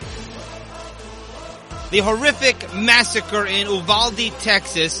The horrific massacre in Uvalde,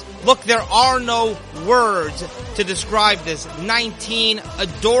 Texas. Look, there are no words to describe this. 19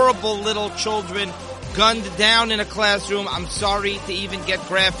 adorable little children gunned down in a classroom. I'm sorry to even get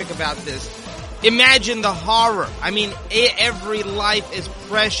graphic about this. Imagine the horror. I mean, every life is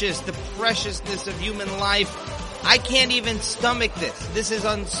precious. The preciousness of human life. I can't even stomach this. This is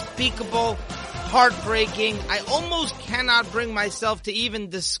unspeakable, heartbreaking. I almost cannot bring myself to even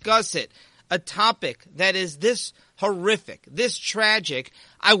discuss it. A topic that is this horrific, this tragic.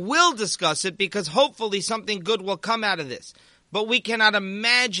 I will discuss it because hopefully something good will come out of this. But we cannot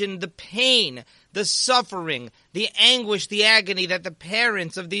imagine the pain, the suffering, the anguish, the agony that the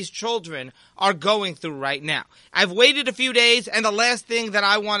parents of these children are going through right now. I've waited a few days, and the last thing that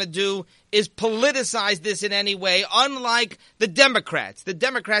I want to do is politicize this in any way, unlike the Democrats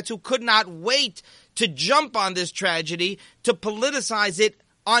who could not wait to jump on this tragedy, to politicize it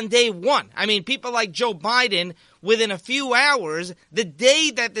on day one. I mean, people like Joe Biden, within a few hours, the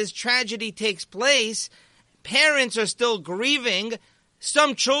day that this tragedy takes place, parents are still grieving.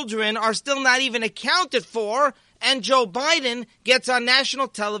 Some children are still not even accounted for. And Joe Biden gets on national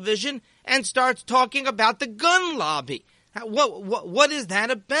television and starts talking about the gun lobby. What is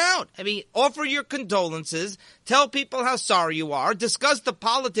that about? I mean, offer your condolences, tell people how sorry you are, discuss the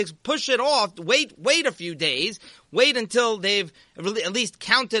politics, push it off, wait a few days, wait until they've at least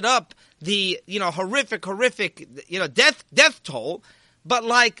counted up the, horrific, death toll. But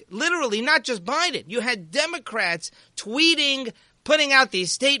like literally not just Biden, you had Democrats tweeting, putting out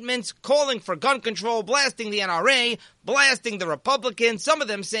these statements, calling for gun control, blasting the NRA, blasting the Republicans, some of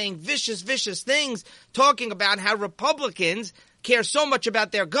them saying vicious, vicious things, talking about how Republicans care so much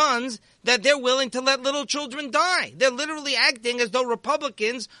about their guns that they're willing to let little children die. They're literally acting as though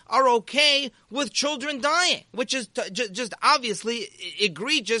Republicans are okay with children dying, which is just obviously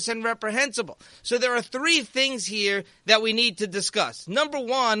egregious and reprehensible. So there are three things here that we need to discuss. Number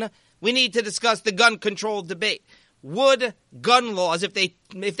one, we need to discuss the gun control debate. Would gun laws, if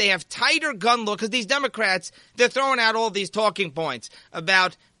they have tighter gun law, because these Democrats, they're throwing out all these talking points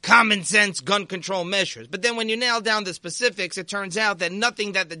about common sense gun control measures. But then when you nail down the specifics, it turns out that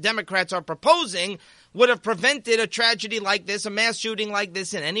nothing that the Democrats are proposing would have prevented a tragedy like this, a mass shooting like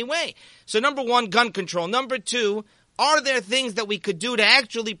this in any way. So number one, gun control. Number two, are there things that we could do to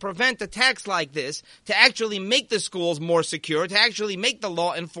actually prevent attacks like this, to actually make the schools more secure, to actually make the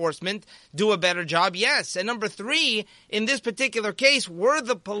law enforcement do a better job? Yes. And number three, in this particular case, were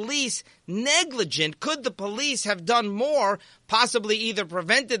the police negligent? Could the police have done more, possibly either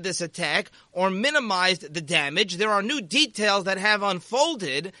prevented this attack or minimized the damage? There are new details that have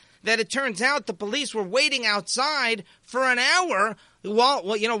unfolded that it turns out the police were waiting outside for an hour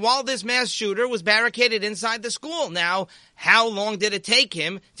while this mass shooter was barricaded inside the school. Now, how long did it take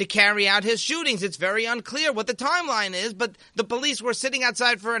him to carry out his shootings? It's very unclear what the timeline is, but the police were sitting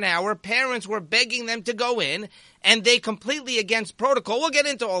outside for an hour. Parents were begging them to go in, and they completely against protocol. We'll get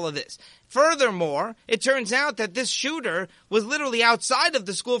into all of this. Furthermore, it turns out that this shooter was literally outside of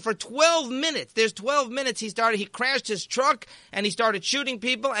the school for 12 minutes. There's 12 minutes he crashed his truck and he started shooting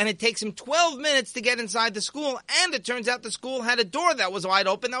people, and it takes him 12 minutes to get inside the school. And it turns out the school had a door that was wide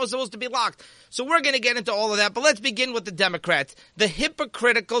open that was supposed to be locked. So we're going to get into all of that, but let's begin with the Democrats. The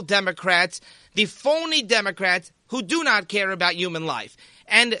hypocritical Democrats, the phony Democrats who do not care about human life.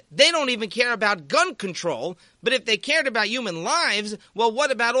 And they don't even care about gun control. But if they cared about human lives, well,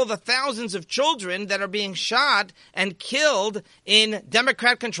 what about all the thousands of children that are being shot and killed in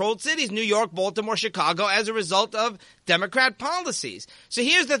Democrat-controlled cities, New York, Baltimore, Chicago, as a result of Democrat policies? So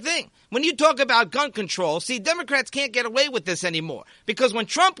here's the thing. When you talk about gun control, see, Democrats can't get away with this anymore. Because when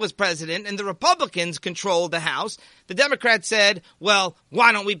Trump was president and the Republicans controlled the House, the Democrats said, well,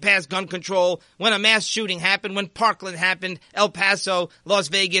 why don't we pass gun control when a mass shooting happened, when Parkland happened, El Paso, Las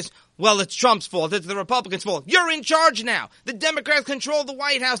Vegas? Well, it's Trump's fault. It's the Republicans' fault. You're in charge now. The Democrats control the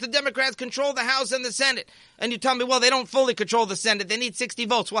White House. The Democrats control the House and the Senate. And you tell me, well, they don't fully control the Senate. They need 60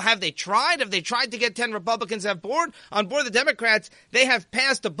 votes. Well, have they tried? Have they tried to get 10 Republicans on board? The Democrats, they have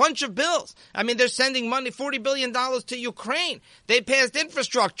passed a bunch of bills. I mean, they're sending money, $40 billion to Ukraine. They passed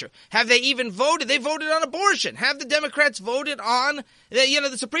infrastructure. Have they even voted? They voted on abortion. Have the Democrats voted on,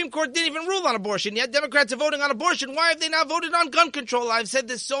 the Supreme Court didn't even rule on abortion, yet Democrats are voting on abortion. Why have they not voted on gun control? I've said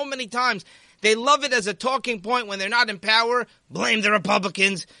this so many times. They love it as a talking point when they're not in power. Blame the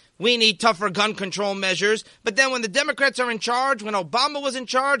Republicans. We need tougher gun control measures. But then when the Democrats are in charge, when Obama was in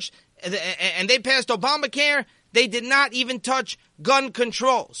charge, and they passed Obamacare, they did not even touch gun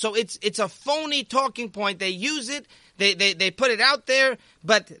control. So it's a phony talking point. They use it. They put it out there,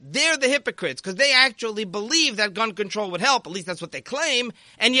 But they're the hypocrites because they actually believe that gun control would help. At least that's what they claim.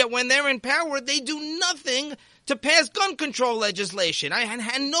 And yet when they're in power, they do nothing to pass gun control legislation.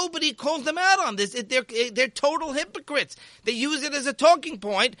 And nobody calls them out on this. They're total hypocrites. They use it as a talking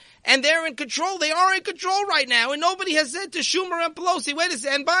point, and they're in control. They are in control right now, and nobody has said to Schumer and Pelosi,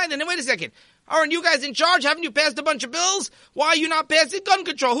 and Biden, wait a second. Aren't you guys in charge? Haven't you passed a bunch of bills? Why are you not passing gun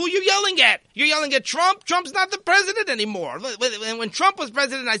control? Who are you yelling at? You're yelling at Trump? Trump's not the president anymore. When Trump was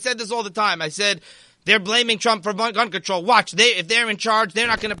president, I said this all the time. I said, they're blaming Trump for gun control. Watch, if they're in charge, they're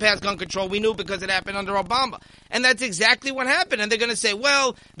not going to pass gun control. We knew because it happened under Obama. And that's exactly what happened. And they're going to say,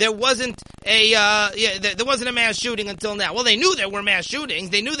 well, there wasn't a mass shooting until now. Well, they knew there were mass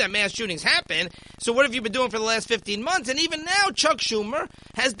shootings. They knew that mass shootings happened. So what have you been doing for the last 15 months? And even now, Chuck Schumer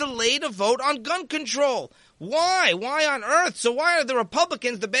has delayed a vote on gun control. Why? Why on earth? So why are the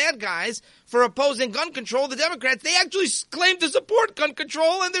Republicans the bad guys for opposing gun control? The Democrats, they actually claim to support gun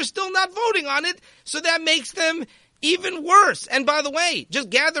control, and they're still not voting on it. So that makes them even worse. And by the way, just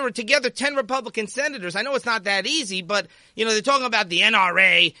gather together 10 Republican senators. I know it's not that easy, but, they're talking about the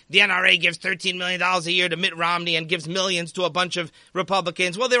NRA. The NRA gives $13 million a year to Mitt Romney and gives millions to a bunch of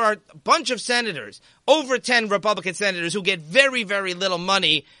Republicans. Well, there are a bunch of senators, over 10 Republican senators, who get very, very little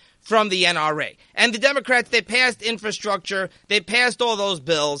money from the NRA. And the Democrats, they passed infrastructure, they passed all those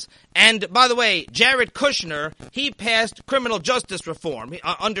bills, and by the way, Jared Kushner, he passed criminal justice reform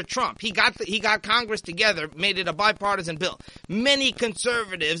under Trump. He got Congress together, made it a bipartisan bill. Many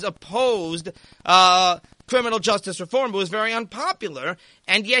conservatives opposed criminal justice reform. It was very unpopular,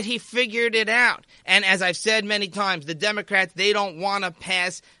 and yet he figured it out. And as I've said many times, the Democrats, they don't want to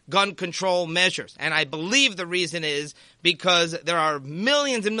pass gun control measures. And I believe the reason is because there are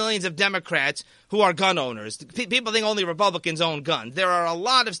millions and millions of Democrats who are gun owners. People think only Republicans own guns. There are a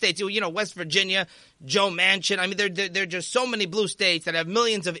lot of states, West Virginia, Joe Manchin. I mean, there are just so many blue states that have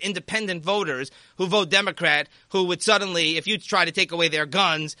millions of independent voters who vote Democrat, who would suddenly, if you try to take away their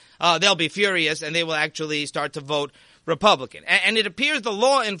guns, they'll be furious and they will actually start to vote Republican. And it appears the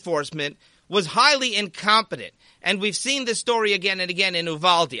law enforcement was highly incompetent. And we've seen this story again and again in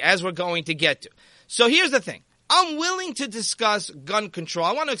Uvalde, as we're going to get to. So here's the thing. I'm willing to discuss gun control.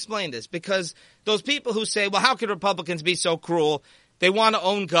 I want to explain this because those people who say, well, how could Republicans be so cruel? They want to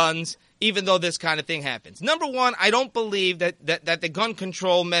own guns even though this kind of thing happens. Number one, I don't believe that the gun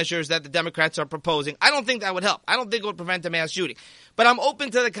control measures that the Democrats are proposing, I don't think that would help. I don't think it would prevent a mass shooting. But I'm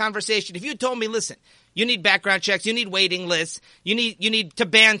open to the conversation. If you told me, listen, you need background checks, you need waiting lists, you need to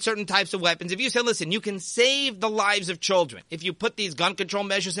ban certain types of weapons. If you said, listen, you can save the lives of children if you put these gun control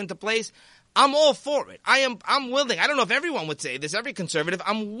measures into place, I'm all for it. I'm willing. I don't know if everyone would say this, every conservative.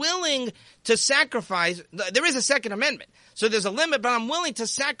 I'm willing to sacrifice. There is a Second Amendment, so there's a limit, but I'm willing to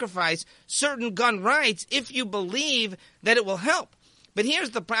sacrifice certain gun rights if you believe that it will help. But here's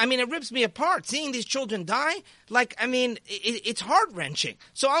it rips me apart. Seeing these children die, it's heart-wrenching.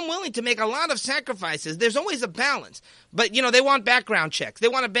 So I'm willing to make a lot of sacrifices. There's always a balance. But, they want background checks. They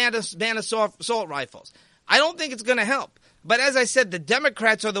want to ban assault rifles. I don't think it's going to help. But as I said, the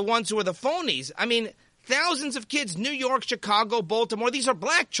Democrats are the ones who are the phonies. I mean, thousands of kids, New York, Chicago, Baltimore, these are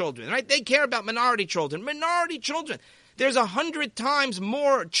black children, right? They care about minority children. Minority children. There's 100 times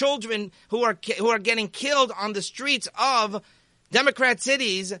more children who are getting killed on the streets of Democrat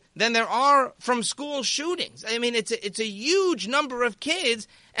cities than there are from school shootings. I mean, it's a huge number of kids,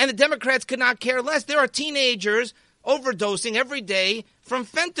 and the Democrats could not care less. There are teenagers overdosing every day from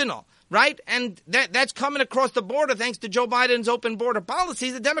fentanyl. Right? And that's coming across the border thanks to Joe Biden's open border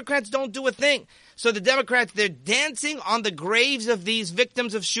policies. The Democrats don't do a thing. So the Democrats, they're dancing on the graves of these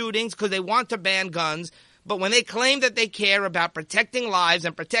victims of shootings because they want to ban guns. But when they claim that they care about protecting lives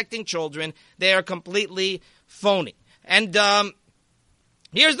and protecting children, they are completely phony. And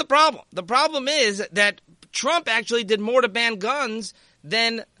here's the problem. The problem is that Trump actually did more to ban guns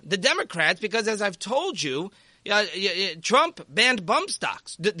than the Democrats because, as I've told you, Trump banned bump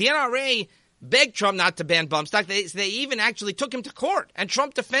stocks. The NRA begged Trump not to ban bump stocks. They even actually took him to court, and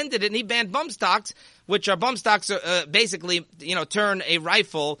Trump defended it, and he banned bump stocks, which are bump stocks basically turn a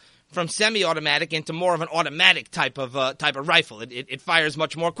rifle from semi-automatic into more of an automatic type of rifle. It fires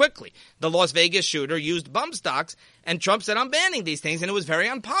much more quickly. The Las Vegas shooter used bump stocks, and Trump said, I'm banning these things, and it was very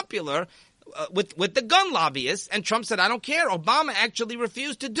unpopular with the gun lobbyists, and Trump said, I don't care. Obama actually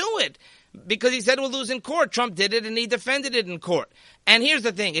refused to do it because he said we'll lose in court. Trump did it, and he defended it in court. And here's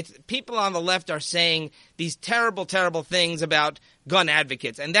the thing. People on the left are saying these terrible, terrible things about gun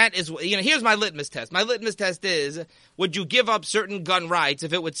advocates. And that is, here's my litmus test. My litmus test is, would you give up certain gun rights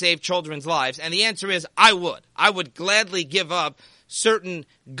if it would save children's lives? And the answer is, I would. I would gladly give up certain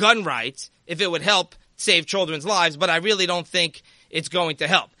gun rights if it would help save children's lives, but I really don't think it's going to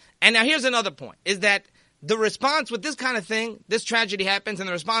help. And now here's another point, is that the response with this kind of thing, this tragedy happens, and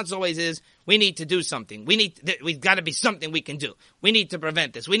the response always is, we need to do something. We've got to be something we can do. We need to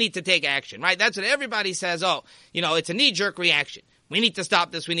prevent this. We need to take action, right? That's what everybody says. Oh, it's a knee-jerk reaction. We need to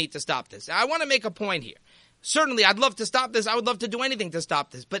stop this. We need to stop this. I want to make a point here. Certainly, I'd love to stop this. I would love to do anything to stop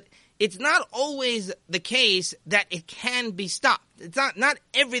this. But it's not always the case that it can be stopped. It's not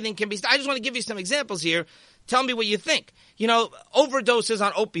everything can be stopped. I just want to give you some examples here. Tell me what you think. Overdoses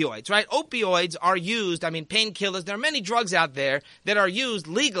on opioids, right? Opioids are used, painkillers. There are many drugs out there that are used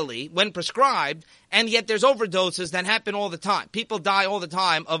legally when prescribed, and yet there's overdoses that happen all the time. People die all the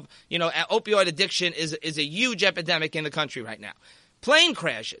time of, opioid addiction is a huge epidemic in the country right now. Plane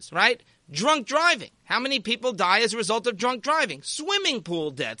crashes, right? Drunk driving. How many people die as a result of drunk driving? Swimming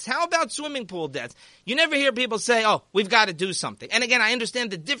pool deaths. How about swimming pool deaths? You never hear people say, oh, we've got to do something. And again, I understand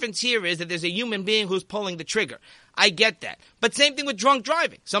the difference here is that there's a human being who's pulling the trigger. I get that. But same thing with drunk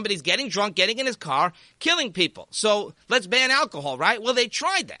driving. Somebody's getting drunk, getting in his car, killing people. So let's ban alcohol, right? Well, they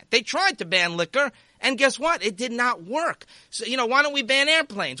tried that. They tried to ban liquor. And guess what? It did not work. So, why don't we ban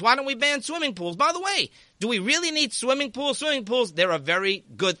airplanes? Why don't we ban swimming pools? By the way, do we really need swimming pools? Swimming pools, they're a very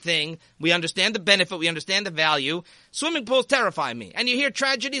good thing. We understand the benefit. We understand the value. Swimming pools terrify me. And you hear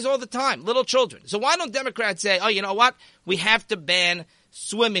tragedies all the time, little children. So why don't Democrats say, oh, you know what? We have to ban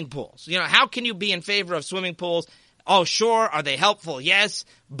swimming pools. How can you be in favor of swimming pools? Oh, sure. Are they helpful? Yes.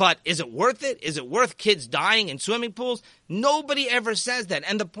 But is it worth it? Is it worth kids dying in swimming pools? Nobody ever says that.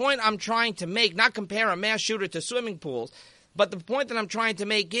 And the point I'm trying to make, not compare a mass shooter to swimming pools, but the point that I'm trying to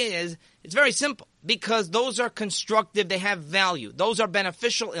make is it's very simple because those are constructive. They have value. Those are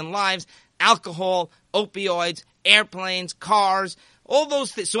beneficial in lives. Alcohol, opioids, airplanes, cars, all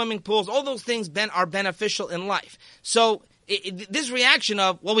those swimming pools, all those things are beneficial in life. So this reaction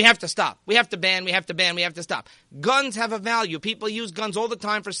of, well, we have to stop. We have to ban, we have to stop. Guns have a value. People use guns all the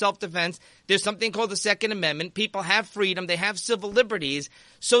time for self-defense. There's something called the Second Amendment. People have freedom. They have civil liberties.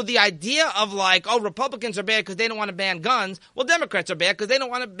 So the idea of Republicans are bad because they don't want to ban guns. Well, Democrats are bad because they don't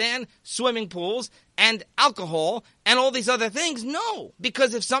want to ban swimming pools and alcohol and all these other things. No,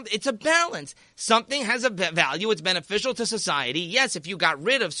 because it's a balance. Something has a value. It's beneficial to society. Yes, if you got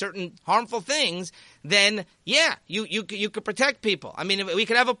rid of certain harmful things, then yeah, you could protect people. We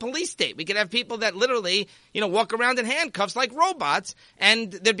could have a police state. We could have people that literally, walk around in handcuffs like robots,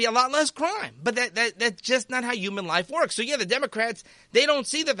 and there'd be a lot less crime. But that's just not how human life works. So yeah, the Democrats, they don't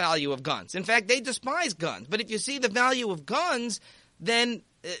see the value of guns. In fact, they despise guns. But if you see the value of guns, then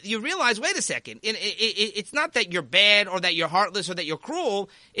you realize, wait a second, it's not that you're bad or that you're heartless or that you're cruel.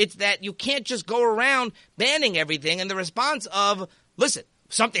 It's that you can't just go around banning everything. And the response of, listen,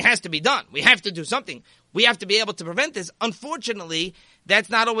 something has to be done. We have to do something. We have to be able to prevent this. Unfortunately, that's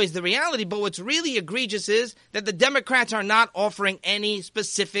not always the reality. But what's really egregious is that the Democrats are not offering any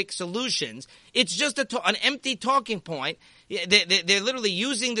specific solutions. It's just an empty talking point. They're literally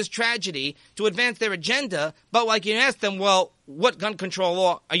using this tragedy to advance their agenda. But like you ask them, well, what gun control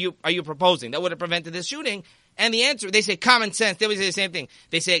law are you proposing that would have prevented this shooting? And the answer, they say common sense. They always say the same thing.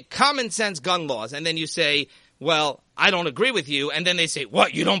 They say common sense gun laws. And then you say, well, I don't agree with you. And then they say,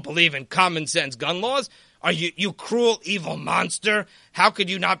 what, you don't believe in common sense gun laws? Are you cruel, evil monster? How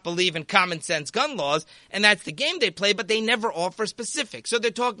could you not believe in common sense gun laws? And that's the game they play, but they never offer specifics. So they're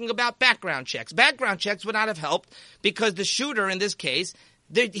talking about background checks. Background checks would not have helped because the shooter in this case,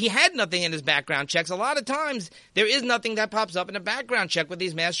 he had nothing in his background checks. A lot of times, there is nothing that pops up in a background check with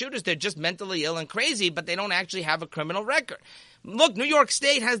these mass shooters. They're just mentally ill and crazy, but they don't actually have a criminal record. Look, New York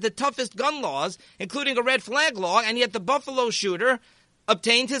State has the toughest gun laws, including a red flag law, and yet the Buffalo shooter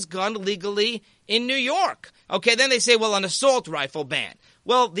obtained his gun legally in New York. Okay, then they say, well, an assault rifle ban.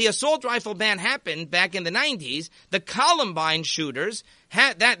 Well, the assault rifle ban happened back in the 90s. The Columbine shooters,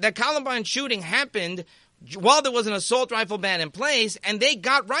 that Columbine shooting happened while there was an assault rifle ban in place, and they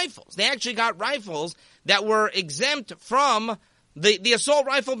got rifles. They actually got rifles that were exempt from the assault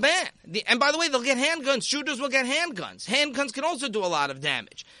rifle ban. And by the way, they'll get handguns. Shooters will get handguns. Handguns can also do a lot of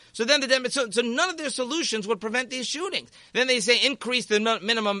damage. So then so none of their solutions would prevent these shootings. Then they say increase the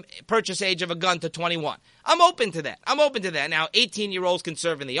minimum purchase age of a gun to 21. I'm open to that. Now, 18-year-olds can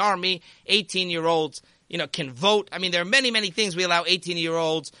serve in the Army. 18-year-olds, can vote. There are many, many things we allow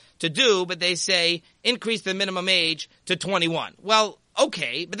 18-year-olds to do, but they say increase the minimum age to 21. Well,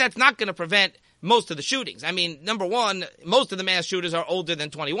 okay, but that's not going to prevent most of the shootings. Number one, most of the mass shooters are older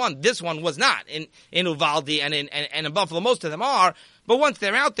than 21. This one was not in Uvalde and in Buffalo. Most of them are. But once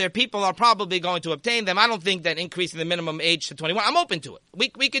they're out there, people are probably going to obtain them. I don't think that increasing the minimum age to 21, I'm open to it.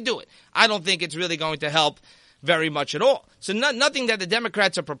 We could do it. I don't think it's really going to help very much at all. So nothing that the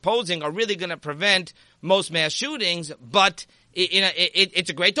Democrats are proposing are really going to prevent most mass shootings, but It's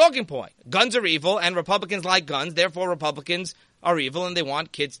a great talking point. Guns are evil, and Republicans like guns. Therefore, Republicans are evil, and they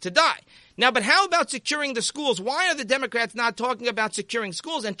want kids to die. Now, but how about securing the schools? Why are the Democrats not talking about securing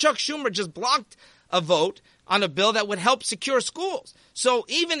schools? And Chuck Schumer just blocked a vote on a bill that would help secure schools. So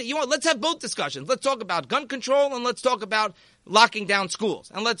even, let's have both discussions. Let's talk about gun control, and let's talk about locking down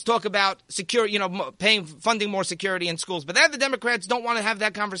schools. And let's talk about funding more security in schools. But the Democrats don't want to have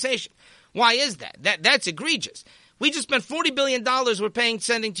that conversation. Why is that? That's egregious. We just spent $40 billion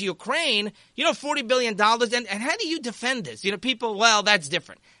sending to Ukraine, $40 billion. And how do you defend this? People, well, that's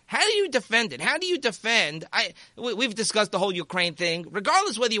different. How do you defend it? How do you defend? We've discussed the whole Ukraine thing.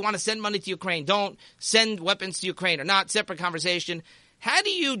 Regardless whether you want to send money to Ukraine, don't send weapons to Ukraine or not, separate conversation. How do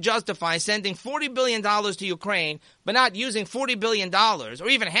you justify sending $40 billion to Ukraine, but not using $40 billion, or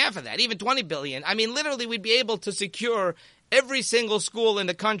even half of that, even $20 billion? I mean, literally, we'd be able to secure every single school in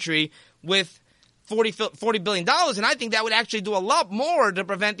the country with $40 billion, and I think that would actually do a lot more to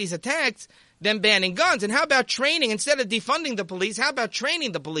prevent these attacks than banning guns. And how about training? Instead of defunding the police, how about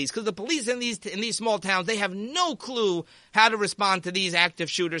training the police? Because the police in these small towns, they have no clue how to respond to these active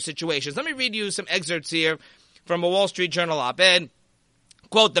shooter situations. Let me read you some excerpts here from a Wall Street Journal op-ed.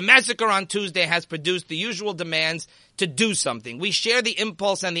 Quote, "The massacre on Tuesday has produced the usual demands to do something. We share the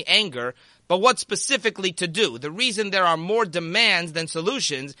impulse and the anger, but what specifically to do? The reason there are more demands than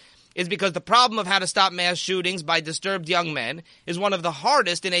solutions is because the problem of how to stop mass shootings by disturbed young men is one of the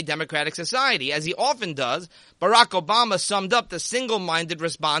hardest in a democratic society. As he often does, Barack Obama summed up the single-minded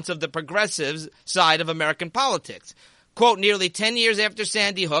response of the progressives side of American politics. Quote, nearly 10 years after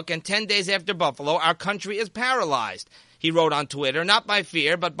Sandy Hook and 10 days after Buffalo, our country is paralyzed, he wrote on Twitter, not by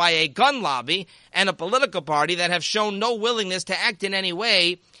fear, but by a gun lobby and a political party that have shown no willingness to act in any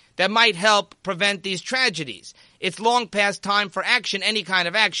way that might help prevent these tragedies. It's long past time for action, any kind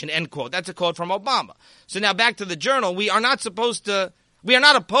of action," end quote. That's a quote from Obama. So now back to the Journal. We are not opposed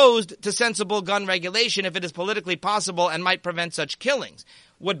to sensible gun regulation if it is politically possible and might prevent such killings.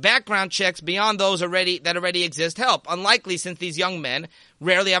 Would background checks beyond those that already exist help? Unlikely, since these young men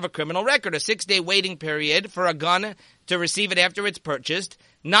rarely have a criminal record. A 6-day waiting period for a gun to receive it after it's purchased,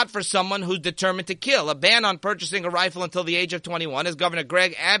 not for someone who's determined to kill. A ban on purchasing a rifle until the age of 21, as Governor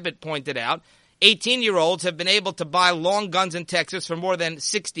Greg Abbott pointed out. 18-year-olds have been able to buy long guns in Texas for more than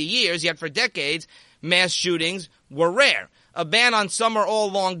 60 years, yet for decades, mass shootings were rare. A ban on some or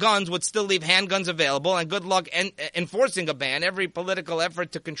all long guns would still leave handguns available, and good luck enforcing a ban. Every political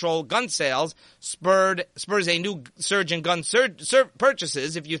effort to control gun sales spurs a new surge in gun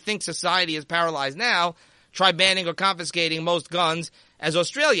purchases. If you think society is paralyzed now, try banning or confiscating most guns, as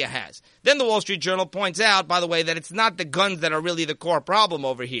Australia has. Then the Wall Street Journal points out, by the way, that it's not the guns that are really the core problem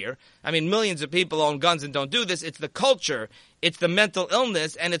over here. I mean, millions of people own guns and don't do this. It's the culture, it's the mental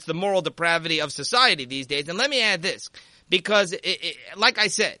illness, and it's the moral depravity of society these days. And let me add this, because, like I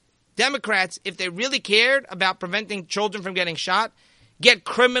said, Democrats, if they really cared about preventing children from getting shot, get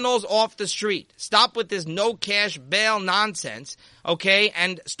criminals off the street. Stop with this no cash bail nonsense, okay,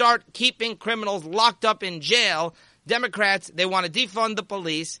 and start keeping criminals locked up in jail. Democrats, they want to defund the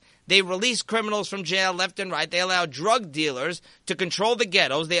police. They release criminals from jail left and right. They allow drug dealers to control the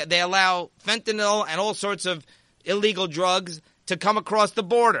ghettos. They allow fentanyl and all sorts of illegal drugs to come across the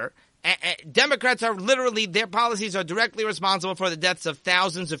border. Democrats are literally, their policies are directly responsible for the deaths of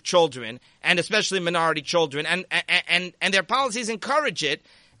thousands of children, and especially minority children, and their policies encourage it,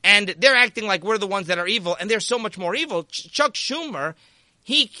 and they're acting like we're the ones that are evil, and they're so much more evil. Chuck Schumer,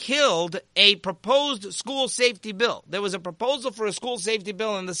 he killed a proposed school safety bill. There was a proposal for a school safety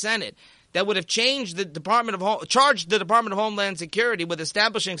bill in the Senate that would have charged the Department of Homeland Security with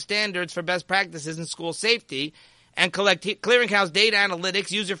establishing standards for best practices in school safety and collect clearinghouse data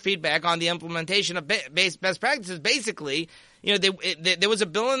analytics, user feedback on the implementation of best practices. Basically, there was a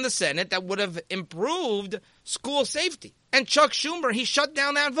bill in the Senate that would have improved school safety. And Chuck Schumer, he shut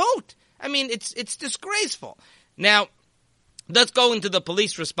down that vote. I mean, it's disgraceful. Now, let's go into the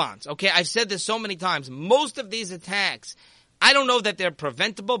police response, okay? I've said this so many times. Most of these attacks, I don't know that they're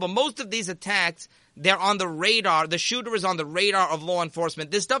preventable, but most of these attacks, they're on the radar. The shooter is on the radar of law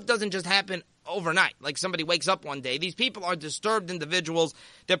enforcement. This stuff doesn't just happen overnight, like somebody wakes up one day. These people are disturbed individuals.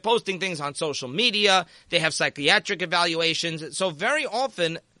 They're posting things on social media. They have psychiatric evaluations. So very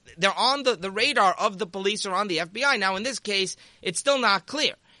often, they're on the radar of the police or on the FBI. Now, in this case, it's still not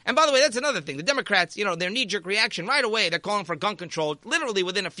clear. And by the way, that's another thing. The Democrats, their knee-jerk reaction right away, they're calling for gun control literally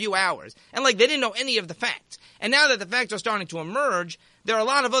within a few hours. And they didn't know any of the facts. And now that the facts are starting to emerge, there are a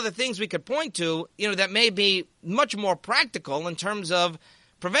lot of other things we could point to, that may be much more practical in terms of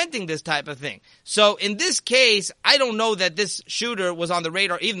preventing this type of thing. So in this case, I don't know that this shooter was on the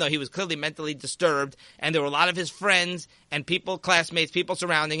radar, even though he was clearly mentally disturbed, and there were a lot of his friends and people, classmates, people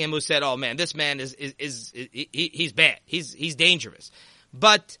surrounding him who said, "Oh man, this man he's bad. He's dangerous."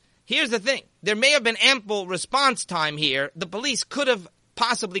 But here's the thing: there may have been ample response time here. The police could have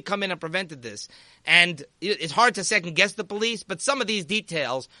possibly come in and prevented this. And it's hard to second guess the police, but some of these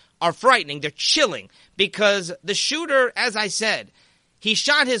details are frightening. They're chilling because the shooter, as I said, he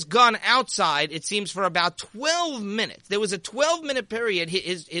shot his gun outside, it seems, for about 12 minutes. There was a 12-minute period.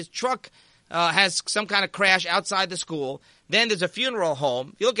 His truck has some kind of crash outside the school. Then there's a funeral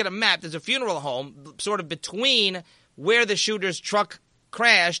home. If you look at a map, there's a funeral home sort of between where the shooter's truck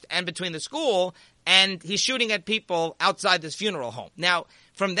crashed and between the school, and he's shooting at people outside this funeral home. Now,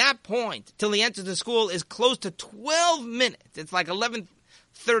 from that point till he enters the school is close to 12 minutes. It's like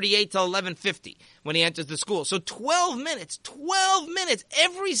 11:38 to 11:50 when he enters the school. So 12 minutes,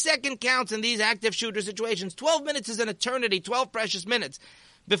 every second counts in these active shooter situations. 12 minutes is an eternity, 12 precious minutes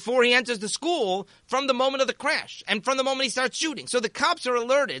before he enters the school from the moment of the crash and from the moment he starts shooting. So the cops are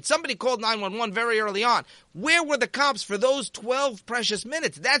alerted. Somebody called 911 very early on. Where were the cops for those 12 precious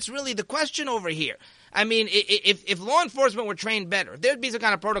minutes? That's really the question over here. I mean, if law enforcement were trained better, there'd be some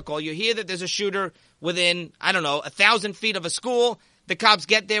kind of protocol. You hear that there's a shooter within, 1,000 feet of a school. The cops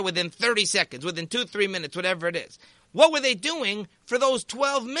get there within 30 seconds, within 2-3 minutes, whatever it is. What were they doing for those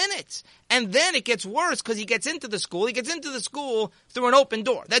 12 minutes? And then it gets worse because he gets into the school. He gets into the school through an open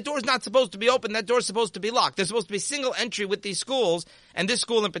door. That door's not supposed to be open. That door's supposed to be locked. There's supposed to be single entry with these schools. And this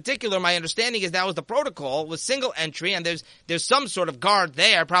school in particular, my understanding is that was the protocol, was single entry. And there's some sort of guard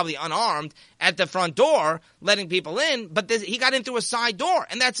there, probably unarmed, at the front door, letting people in. But he got in through a side door.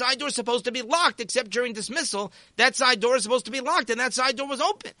 And that side door is supposed to be locked, except during dismissal. That side door is supposed to be locked, and that side door was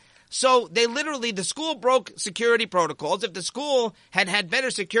open. So the school broke security protocols. If the school had had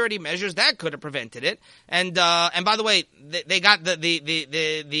better security measures, that could have prevented it. And by the way, they got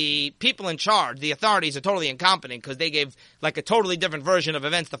the people in charge, the authorities are totally incompetent because they gave like a totally different version of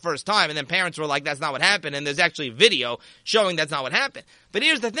events the first time. And then parents were like, that's not what happened. And there's actually video showing that's not what happened. But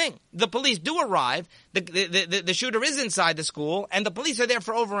here's the thing. The police do arrive. The shooter is inside the school and the police are there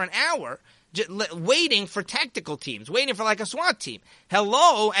for over an hour, waiting for tactical teams, waiting for like a SWAT team.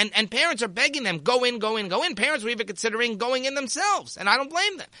 Hello, and parents are begging them, go in. Parents were even considering going in themselves, and I don't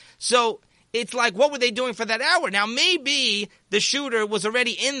blame them. So it's like, what were they doing for that hour? Now, maybe the shooter was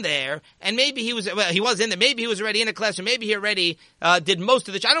already in there, and maybe he was in there. Maybe he was already in a classroom. Maybe he already did most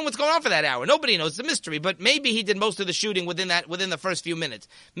of the. I don't know what's going on for that hour. Nobody knows. It's a mystery. But maybe he did most of the shooting within the first few minutes.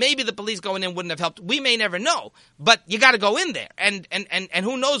 Maybe the police going in wouldn't have helped. We may never know. But you got to go in there, and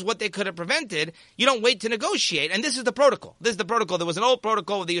who knows what they could have prevented. You don't wait to negotiate. And this is the protocol. This is the protocol. There was an old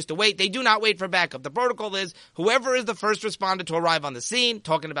protocol where they used to wait. They do not wait for backup. The protocol is whoever is the first responder to arrive on the scene,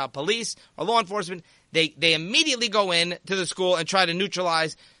 talking about police or law enforcement, they immediately go in to the school and try to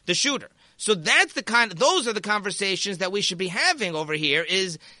neutralize the shooter. So those are the conversations that we should be having over here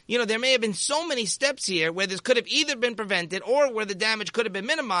is, there may have been so many steps here where this could have either been prevented or where the damage could have been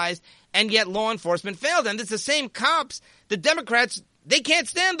minimized, and yet law enforcement failed. And it's the same cops, the Democrats, they can't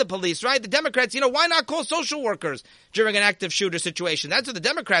stand the police, right? The Democrats, why not call social workers during an active shooter situation? That's what the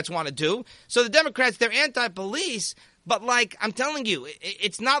Democrats want to do. So the Democrats, they're anti-police. But I'm telling you,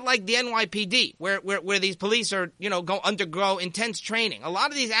 it's not like the NYPD where these police are, undergo intense training. A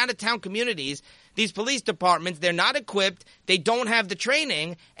lot of these out-of-town communities, these police departments, they're not equipped, they don't have the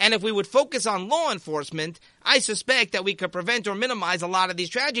training, and if we would focus on law enforcement, I suspect that we could prevent or minimize a lot of these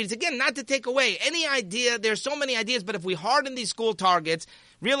tragedies. Again, not to take away any idea, there's so many ideas, but if we harden these school targets,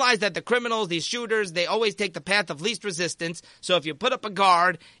 realize that the criminals, these shooters, they always take the path of least resistance. So if you put up a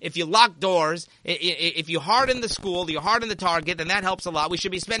guard, if you lock doors, if you harden the school, you harden the target, then that helps a lot. We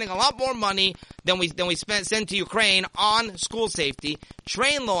should be spending a lot more money than we send to Ukraine on school safety.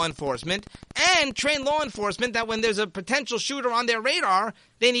 Train law enforcement, and train law enforcement that when there's a potential shooter on their radar,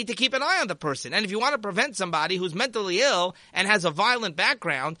 they need to keep an eye on the person. And if you want to prevent somebody who's mentally ill and has a violent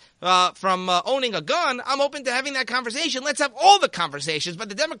background from owning a gun, I'm open to having that conversation. Let's have all the conversations. But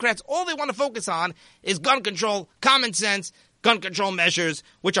the Democrats, all they want to focus on is gun control, common sense, gun control measures,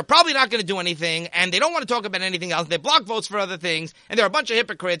 which are probably not going to do anything, and they don't want to talk about anything else. They block votes for other things, and they're a bunch of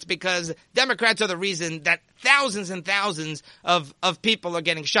hypocrites because Democrats are the reason that thousands and thousands of people are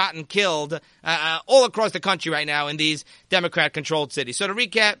getting shot and killed all across the country right now in these Democrat-controlled cities. So to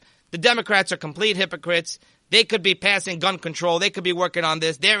recap, the Democrats are complete hypocrites. They could be passing gun control. They could be working on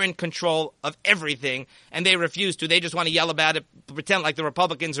this. They're in control of everything, and they refuse to. They just want to yell about it, pretend like the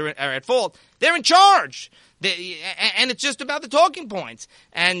Republicans are at fault. They're in charge. And it's just about the talking points.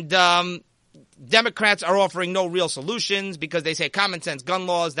 And Democrats are offering no real solutions because they say common sense gun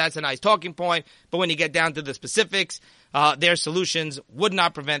laws, that's a nice talking point. But when you get down to the specifics, their solutions would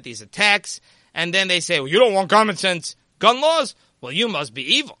not prevent these attacks. And then they say, well, you don't want common sense gun laws? Well, you must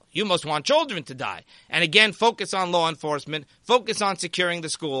be evil. You must want children to die. And again, focus on law enforcement. Focus on securing the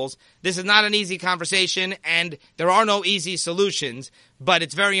schools. This is not an easy conversation, and there are no easy solutions. But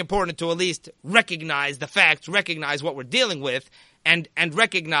it's very important to at least recognize the facts, recognize what we're dealing with, and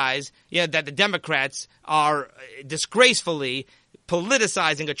recognize that the Democrats are disgracefully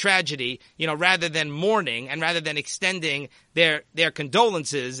politicizing a tragedy, rather than mourning and rather than extending their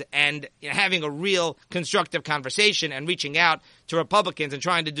condolences and having a real constructive conversation and reaching out to Republicans and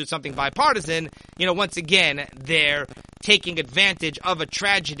trying to do something bipartisan. Once again, they're taking advantage of a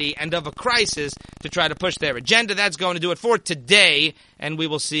tragedy and of a crisis to try to push their agenda. That's going to do it for today, and we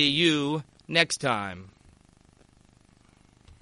will see you next time.